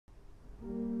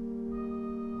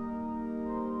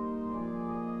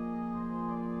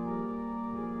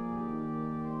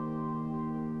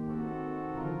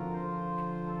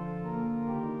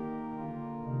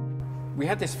We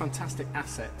had this fantastic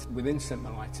asset within St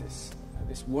Mellitus,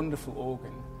 this wonderful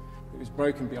organ. It was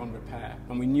broken beyond repair,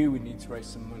 and we knew we'd need to raise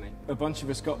some money. A bunch of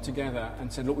us got together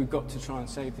and said, look, we've got to try and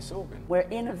save this organ. We're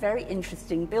in a very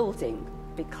interesting building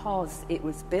because it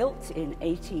was built in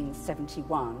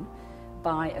 1871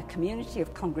 by a community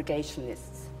of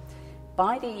Congregationalists.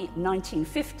 By the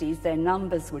 1950s, their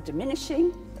numbers were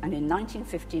diminishing, and in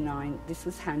 1959, this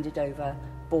was handed over,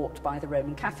 bought by the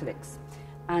Roman Catholics.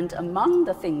 And among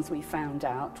the things we found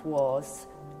out was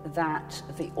that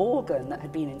the organ that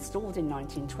had been installed in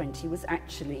 1920 was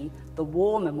actually the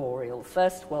war memorial,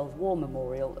 First World War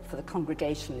memorial for the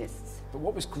Congregationalists. But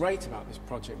what was great about this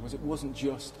project was it wasn't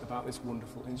just about this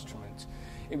wonderful instrument.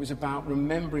 It was about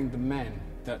remembering the men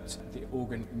that the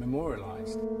organ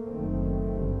memorialised.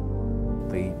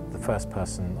 The first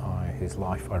person whose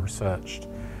life I researched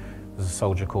was a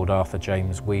soldier called Arthur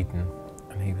James Whedon,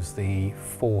 and he was the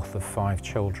fourth of 5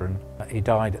 children. He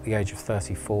died at the age of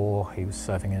 34. He was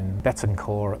serving in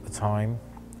Betancourt at the time,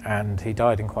 and he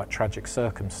died in quite tragic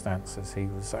circumstances. He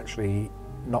was actually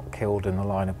not killed in the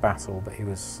line of battle, but he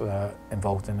was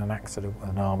involved in an accident with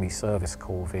an Army Service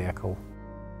Corps vehicle.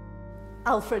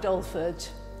 Alfred Alford,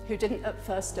 who didn't at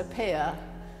first appear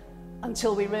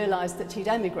until we realised that he'd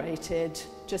emigrated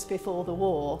just before the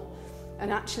war,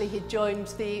 and actually he'd joined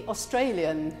the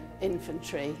Australian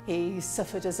infantry. He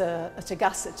suffered at a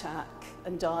gas attack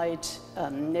and died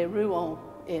near Rouen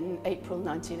in April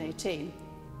 1918.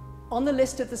 On the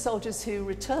list of the soldiers who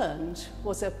returned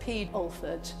was a P.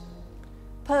 Alford.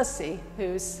 Percy,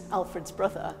 who's Alfred's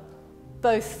brother.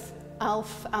 Both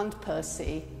Alf and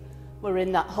Percy were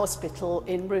in that hospital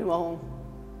in Rouen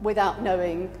without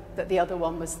knowing that the other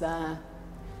one was there.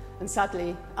 And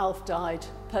sadly, Alf died,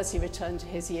 Percy returned to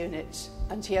his unit,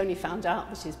 and he only found out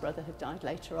that his brother had died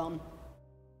later on.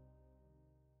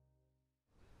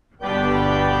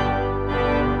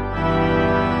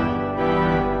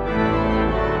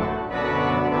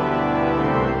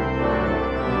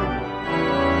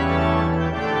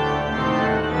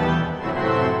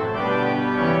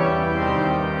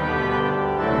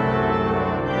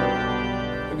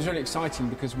 It was really exciting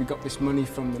because we got this money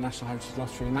from the National Heritage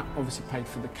Lottery, and that obviously paid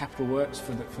for the capital works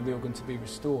for the organ to be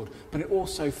restored. But it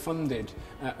also funded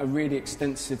a really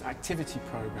extensive activity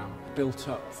programme built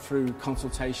up through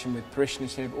consultation with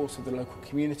parishioners here, but also the local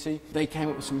community. They came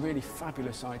up with some really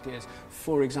fabulous ideas.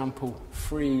 For example,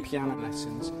 free piano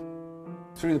lessons.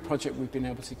 Through the project, we've been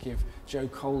able to give Joe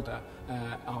Calder,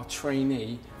 our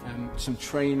trainee, some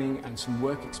training and some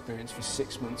work experience for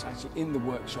 6 months actually in the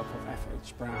workshop of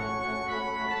F.H. Brown.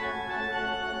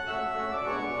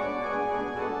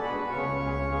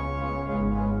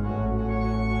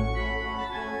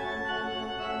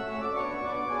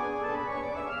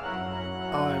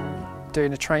 I'm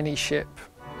doing a traineeship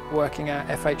working at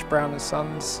F.H. Brown &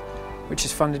 Sons, which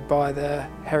is funded by the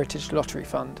Heritage Lottery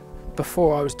Fund.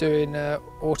 Before I was doing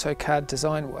AutoCAD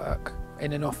design work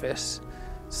in an office,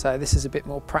 so this is a bit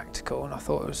more practical, and I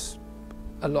thought it was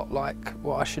a lot like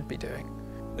what I should be doing.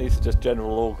 These are just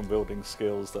general organ building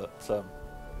skills that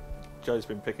Joe's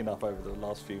been picking up over the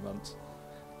last few months.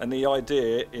 And the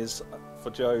idea is for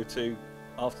Joe to,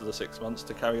 after the 6 months,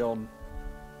 to carry on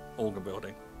organ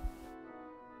building.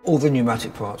 All the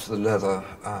pneumatic parts of the leather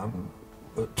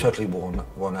were totally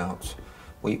worn out.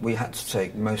 We had to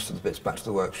take most of the bits back to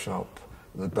the workshop,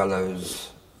 the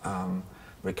bellows,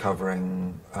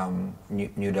 recovering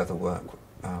new leather work.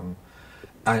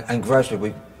 And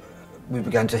gradually we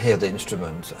began to hear the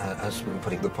instrument as we were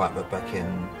putting the pipework back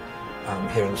in,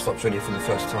 hearing the stops really for the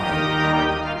first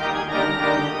time.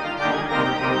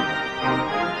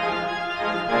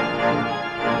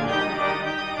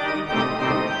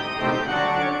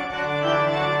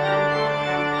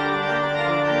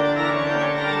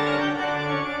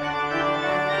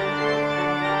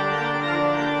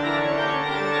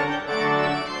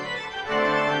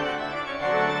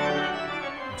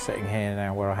 Sitting here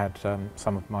now where I had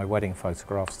some of my wedding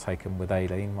photographs taken with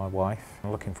Aileen, my wife.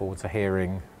 I'm looking forward to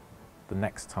hearing the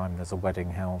next time there's a wedding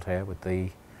held here with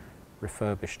the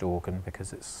refurbished organ,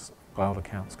 because it's, by all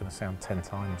accounts, going to sound 10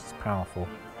 times as powerful.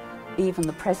 Even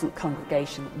the present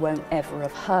congregation won't ever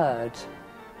have heard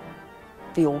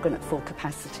the organ at full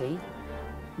capacity.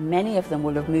 Many of them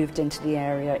will have moved into the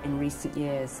area in recent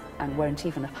years and won't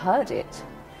even have heard it.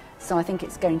 So I think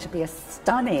it's going to be a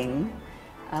stunning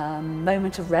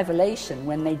moment of revelation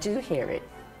when they do hear it.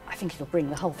 I think it'll bring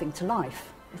the whole thing to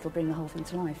life. It'll bring the whole thing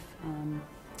to life.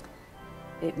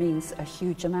 It means a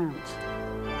huge amount.